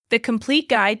The Complete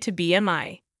Guide to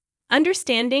BMI: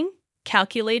 Understanding,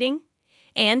 Calculating,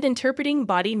 and Interpreting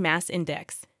Body Mass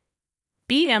Index.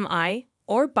 BMI,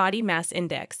 or Body Mass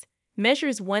Index,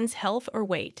 measures one's health or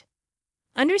weight.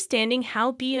 Understanding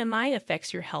how BMI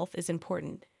affects your health is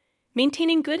important.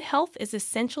 Maintaining good health is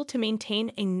essential to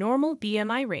maintain a normal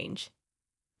BMI range.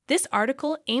 This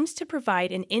article aims to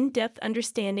provide an in-depth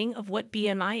understanding of what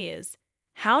BMI is,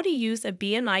 how to use a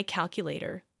BMI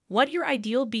calculator, what your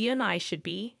ideal BMI should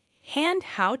be, and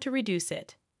how to reduce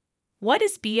it. What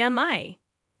is BMI?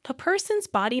 A person's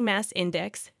body mass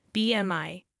index,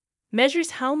 BMI,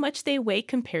 measures how much they weigh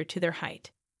compared to their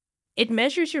height. It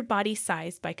measures your body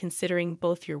size by considering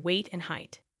both your weight and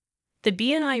height. The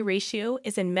BMI ratio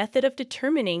is a method of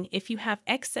determining if you have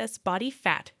excess body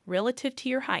fat relative to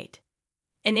your height.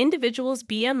 An individual's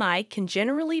BMI can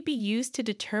generally be used to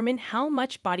determine how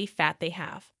much body fat they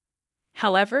have.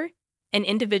 However, an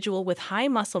individual with high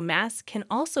muscle mass can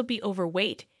also be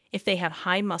overweight if they have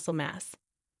high muscle mass.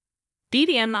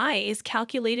 BMI is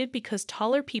calculated because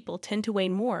taller people tend to weigh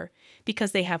more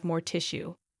because they have more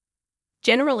tissue.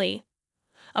 Generally,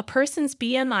 a person's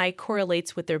BMI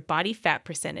correlates with their body fat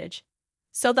percentage.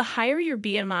 So the higher your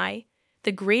BMI,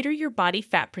 the greater your body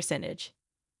fat percentage.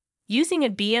 Using a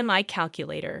BMI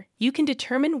calculator, you can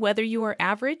determine whether you are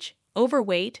average,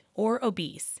 overweight, or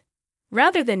obese.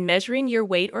 Rather than measuring your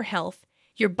weight or health,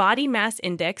 your body mass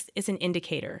index is an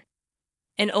indicator.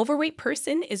 An overweight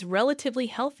person is relatively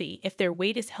healthy if their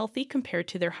weight is healthy compared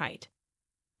to their height.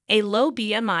 A low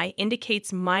BMI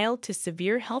indicates mild to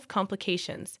severe health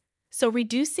complications, so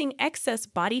reducing excess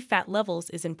body fat levels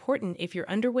is important if you're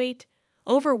underweight,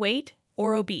 overweight,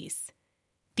 or obese.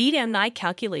 BMI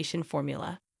calculation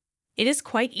formula. It is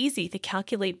quite easy to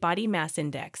calculate body mass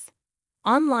index.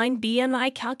 Online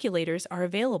BMI calculators are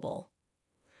available.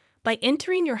 By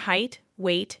entering your height,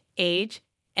 weight, age,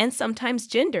 and sometimes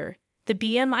gender, the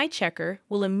BMI checker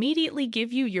will immediately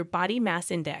give you your body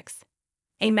mass index.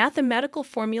 A mathematical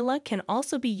formula can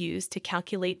also be used to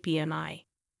calculate BMI.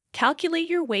 Calculate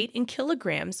your weight in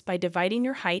kilograms by dividing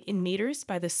your height in meters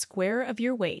by the square of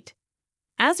your weight.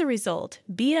 As a result,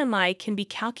 BMI can be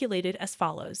calculated as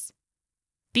follows.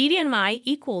 BMI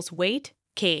equals weight,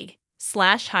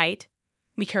 kg/height,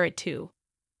 we carry 2.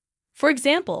 For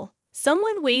example,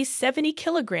 someone weighs 70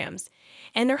 kilograms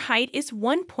and their height is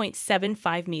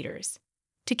 1.75 meters.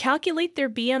 To calculate their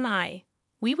BMI,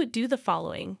 we would do the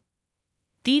following.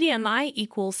 BMI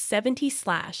equals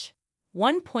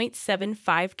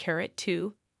 70/1.75 caret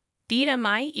 2.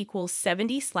 BMI equals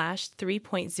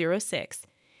 70/3.06.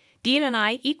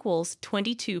 BMI equals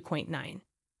 22.9.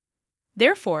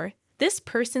 Therefore, this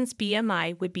person's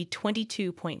BMI would be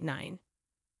 22.9.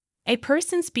 A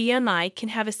person's BMI can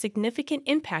have a significant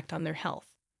impact on their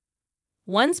health.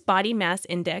 One's body mass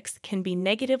index can be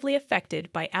negatively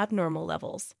affected by abnormal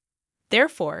levels.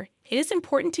 Therefore, it is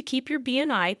important to keep your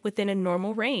BMI within a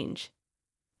normal range.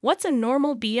 What's a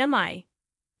normal BMI?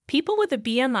 People with a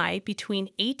BMI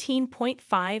between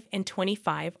 18.5 and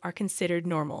 25 are considered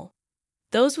normal.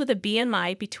 Those with a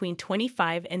BMI between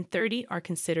 25 and 30 are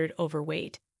considered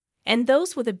overweight, and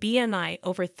those with a BMI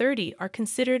over 30 are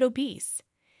considered obese.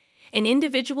 An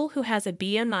individual who has a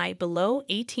BMI below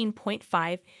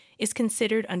 18.5 is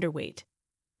considered underweight.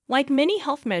 Like many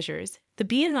health measures, the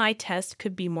BMI test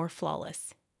could be more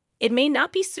flawless. It may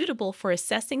not be suitable for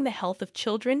assessing the health of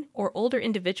children or older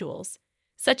individuals,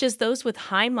 such as those with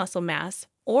high muscle mass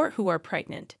or who are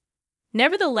pregnant.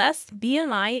 Nevertheless,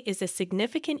 BMI is a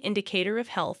significant indicator of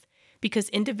health because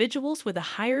individuals with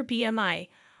a higher BMI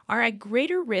are at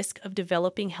greater risk of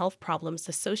developing health problems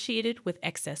associated with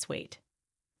excess weight.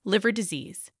 Liver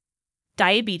disease,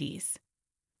 diabetes,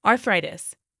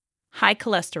 arthritis, high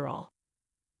cholesterol.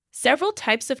 Several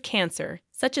types of cancer,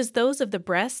 such as those of the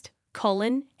breast,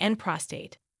 colon, and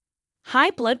prostate. High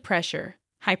blood pressure,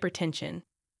 hypertension,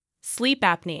 sleep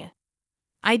apnea.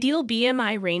 Ideal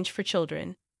BMI range for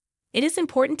children. It is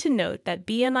important to note that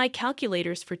BMI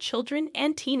calculators for children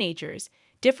and teenagers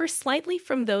differ slightly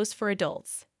from those for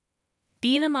adults.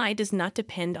 BMI does not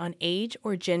depend on age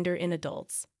or gender in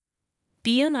adults.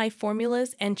 BMI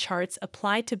formulas and charts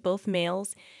apply to both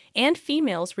males and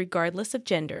females regardless of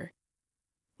gender.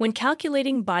 When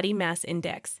calculating body mass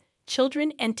index,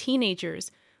 children and teenagers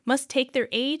must take their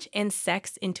age and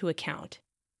sex into account.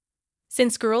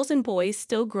 Since girls and boys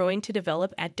still growing to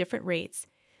develop at different rates,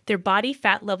 their body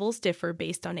fat levels differ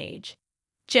based on age.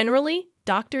 Generally,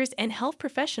 doctors and health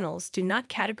professionals do not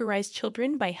categorize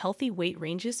children by healthy weight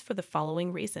ranges for the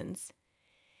following reasons.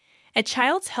 A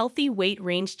child's healthy weight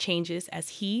range changes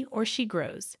as he or she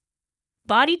grows.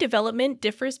 Body development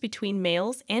differs between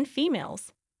males and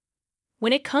females.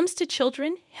 When it comes to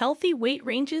children, healthy weight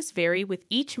ranges vary with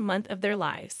each month of their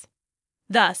lives.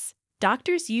 Thus,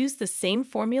 doctors use the same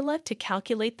formula to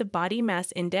calculate the body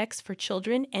mass index for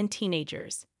children and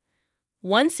teenagers.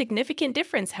 One significant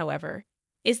difference, however,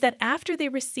 is that after they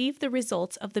receive the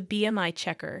results of the BMI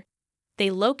checker, they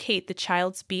locate the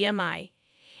child's BMI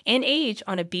and age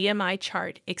on a BMI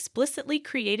chart explicitly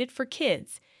created for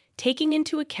kids, taking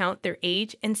into account their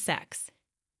age and sex.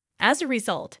 As a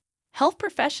result, health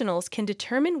professionals can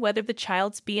determine whether the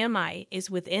child's BMI is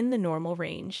within the normal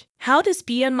range. How does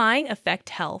BMI affect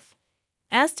health?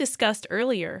 As discussed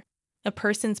earlier, a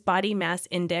person's body mass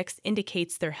index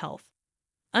indicates their health.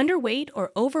 Underweight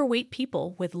or overweight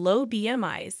people with low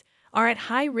BMIs are at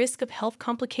high risk of health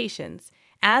complications,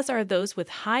 as are those with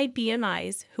high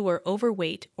BMIs who are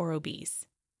overweight or obese.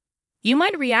 You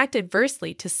might react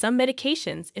adversely to some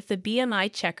medications if the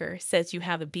BMI checker says you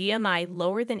have a BMI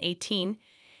lower than 18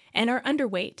 and are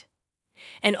underweight.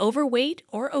 An overweight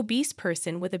or obese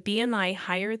person with a BMI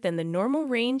higher than the normal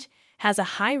range has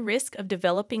a high risk of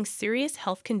developing serious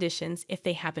health conditions if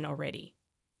they haven't already.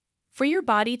 For your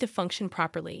body to function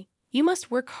properly, you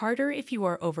must work harder if you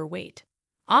are overweight.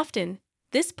 Often,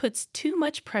 this puts too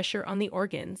much pressure on the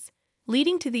organs,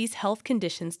 leading to these health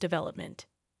conditions' development.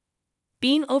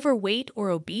 Being overweight or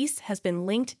obese has been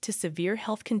linked to severe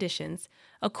health conditions,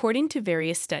 according to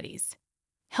various studies.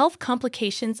 Health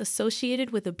complications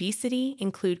associated with obesity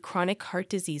include chronic heart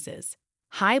diseases,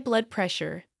 high blood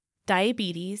pressure,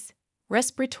 diabetes,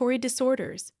 respiratory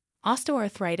disorders,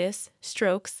 osteoarthritis,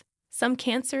 strokes, some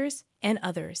cancers, and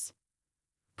others.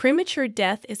 Premature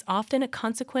death is often a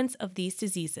consequence of these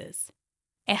diseases.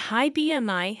 A high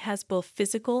BMI has both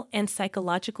physical and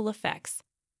psychological effects.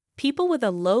 People with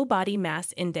a low body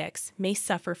mass index may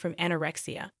suffer from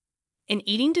anorexia, an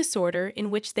eating disorder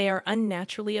in which they are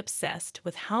unnaturally obsessed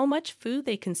with how much food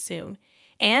they consume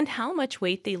and how much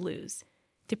weight they lose.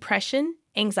 Depression,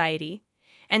 anxiety,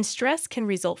 and stress can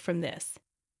result from this.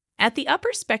 At the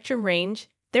upper spectrum range,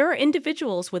 there are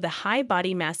individuals with a high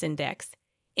body mass index,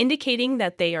 indicating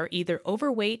that they are either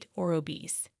overweight or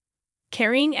obese.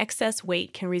 Carrying excess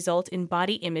weight can result in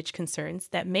body image concerns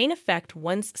that may affect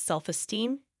one's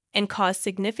self-esteem and cause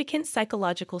significant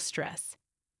psychological stress.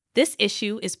 This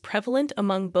issue is prevalent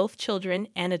among both children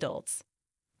and adults.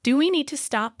 Do we need to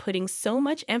stop putting so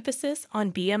much emphasis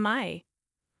on BMI?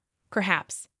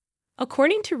 Perhaps.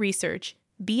 According to research,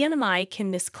 BMI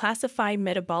can misclassify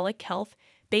metabolic health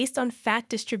based on fat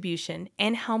distribution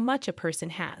and how much a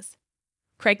person has.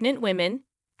 Pregnant women,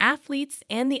 athletes,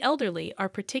 and the elderly are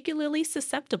particularly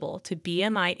susceptible to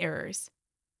BMI errors.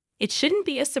 It shouldn't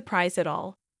be a surprise at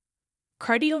all.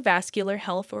 Cardiovascular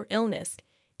health or illness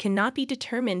cannot be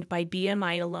determined by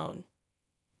BMI alone.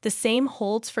 The same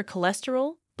holds for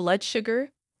cholesterol, blood sugar,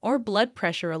 or blood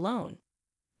pressure alone.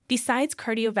 Besides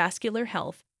cardiovascular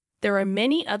health, there are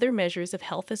many other measures of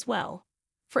health as well.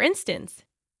 For instance,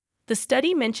 the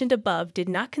study mentioned above did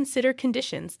not consider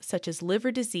conditions such as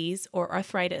liver disease or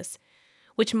arthritis,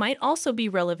 which might also be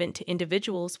relevant to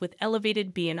individuals with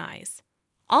elevated BMIs.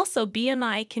 Also,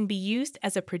 BMI can be used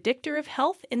as a predictor of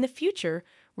health in the future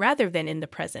rather than in the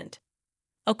present.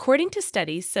 According to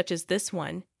studies such as this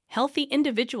one, healthy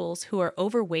individuals who are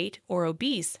overweight or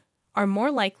obese are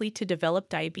more likely to develop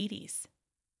diabetes.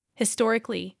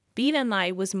 Historically,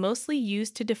 BMI was mostly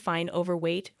used to define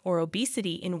overweight or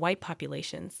obesity in white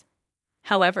populations.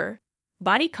 However,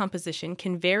 body composition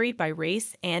can vary by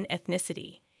race and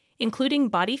ethnicity, including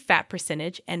body fat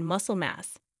percentage and muscle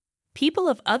mass. People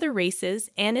of other races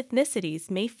and ethnicities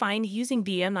may find using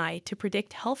BMI to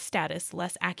predict health status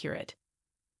less accurate.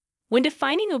 When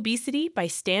defining obesity by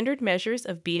standard measures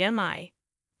of BMI,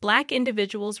 Black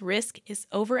individuals' risk is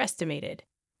overestimated,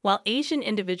 while Asian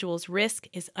individuals' risk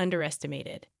is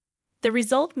underestimated. The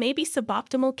result may be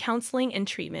suboptimal counseling and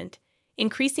treatment,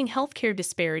 increasing healthcare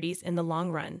disparities in the long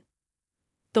run.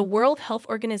 The World Health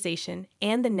Organization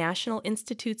and the National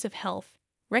Institutes of Health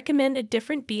recommend a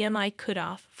different BMI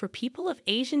cutoff for people of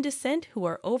Asian descent who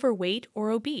are overweight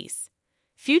or obese.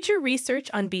 Future research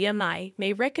on BMI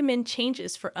may recommend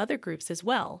changes for other groups as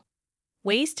well.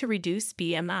 Ways to reduce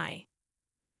BMI.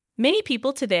 Many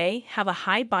people today have a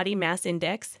high body mass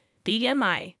index,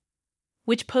 BMI,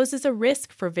 which poses a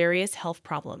risk for various health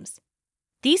problems.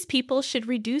 These people should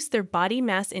reduce their body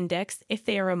mass index if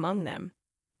they are among them.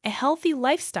 A healthy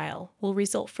lifestyle will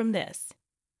result from this.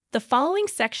 The following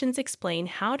sections explain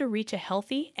how to reach a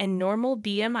healthy and normal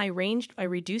BMI range by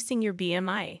reducing your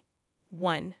BMI.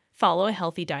 1. Follow a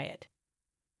healthy diet.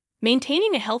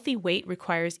 Maintaining a healthy weight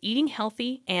requires eating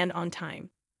healthy and on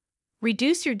time.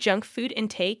 Reduce your junk food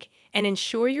intake and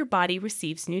ensure your body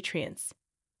receives nutrients.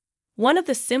 One of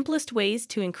the simplest ways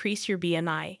to increase your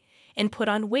BMI and put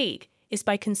on weight is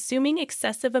by consuming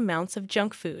excessive amounts of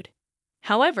junk food.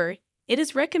 However, it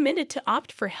is recommended to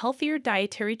opt for healthier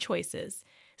dietary choices,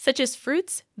 such as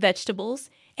fruits, vegetables,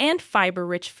 and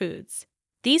fiber-rich foods.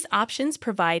 These options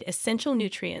provide essential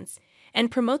nutrients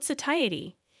and promote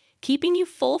satiety, keeping you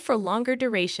full for longer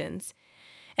durations.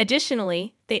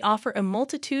 Additionally, they offer a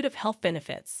multitude of health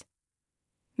benefits.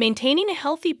 Maintaining a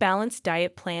healthy, balanced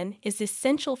diet plan is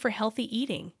essential for healthy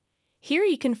eating. Here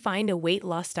you can find a weight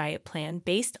loss diet plan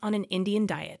based on an Indian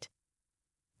diet.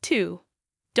 2.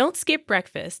 Don't skip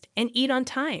breakfast and eat on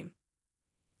time.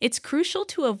 It's crucial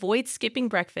to avoid skipping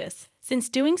breakfast, since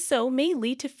doing so may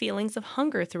lead to feelings of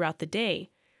hunger throughout the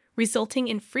day, resulting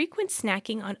in frequent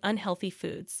snacking on unhealthy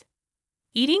foods.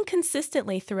 Eating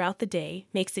consistently throughout the day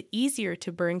makes it easier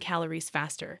to burn calories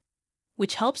faster,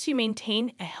 which helps you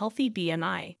maintain a healthy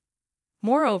BMI.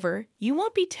 Moreover, you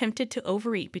won't be tempted to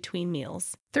overeat between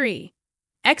meals. 3.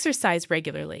 Exercise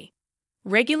regularly.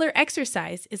 Regular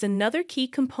exercise is another key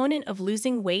component of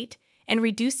losing weight and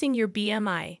reducing your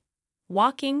BMI.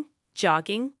 Walking,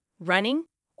 jogging, running,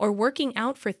 or working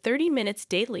out for 30 minutes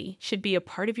daily should be a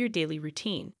part of your daily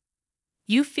routine.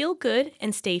 You feel good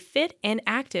and stay fit and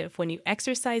active when you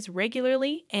exercise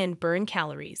regularly and burn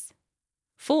calories.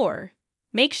 4.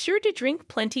 Make sure to drink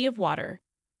plenty of water.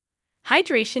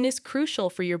 Hydration is crucial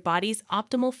for your body's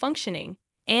optimal functioning,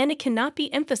 and it cannot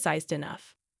be emphasized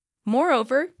enough.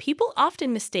 Moreover, people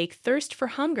often mistake thirst for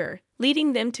hunger,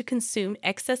 leading them to consume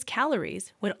excess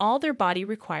calories when all their body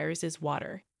requires is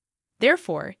water.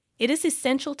 Therefore, it is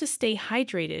essential to stay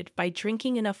hydrated by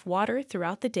drinking enough water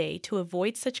throughout the day to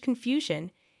avoid such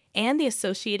confusion and the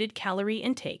associated calorie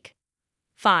intake.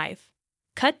 5.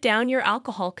 Cut down your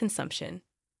alcohol consumption.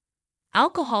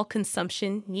 Alcohol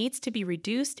consumption needs to be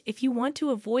reduced if you want to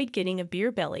avoid getting a beer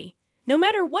belly. No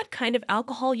matter what kind of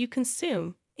alcohol you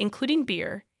consume, including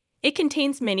beer, it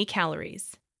contains many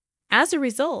calories. As a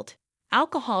result,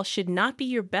 alcohol should not be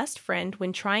your best friend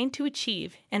when trying to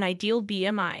achieve an ideal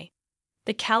BMI.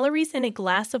 The calories in a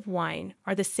glass of wine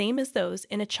are the same as those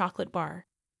in a chocolate bar.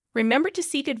 Remember to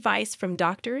seek advice from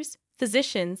doctors,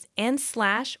 physicians, and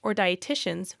or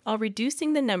dietitians while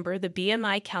reducing the number the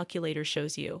BMI calculator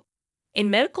shows you. A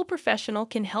medical professional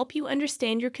can help you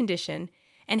understand your condition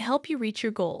and help you reach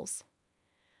your goals.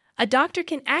 A doctor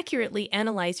can accurately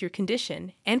analyze your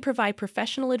condition and provide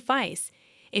professional advice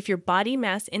if your body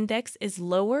mass index is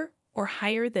lower or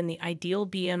higher than the ideal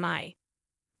BMI.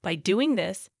 By doing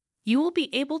this, you will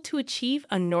be able to achieve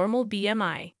a normal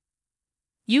BMI.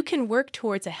 You can work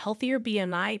towards a healthier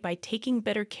BMI by taking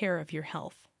better care of your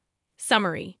health.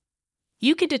 Summary: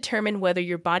 you can determine whether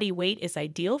your body weight is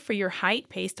ideal for your height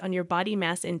based on your body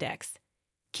mass index.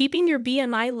 Keeping your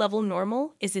BMI level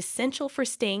normal is essential for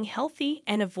staying healthy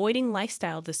and avoiding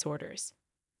lifestyle disorders.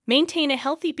 Maintain a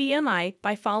healthy BMI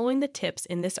by following the tips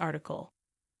in this article.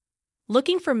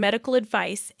 Looking for medical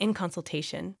advice and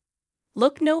consultation?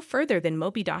 Look no further than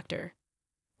MobiDoctor.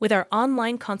 With our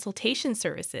online consultation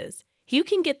services, you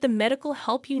can get the medical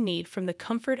help you need from the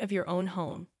comfort of your own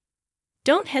home.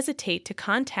 Don't hesitate to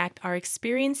contact our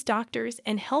experienced doctors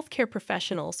and healthcare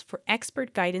professionals for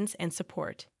expert guidance and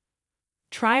support.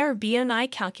 Try our BMI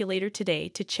calculator today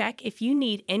to check if you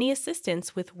need any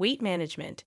assistance with weight management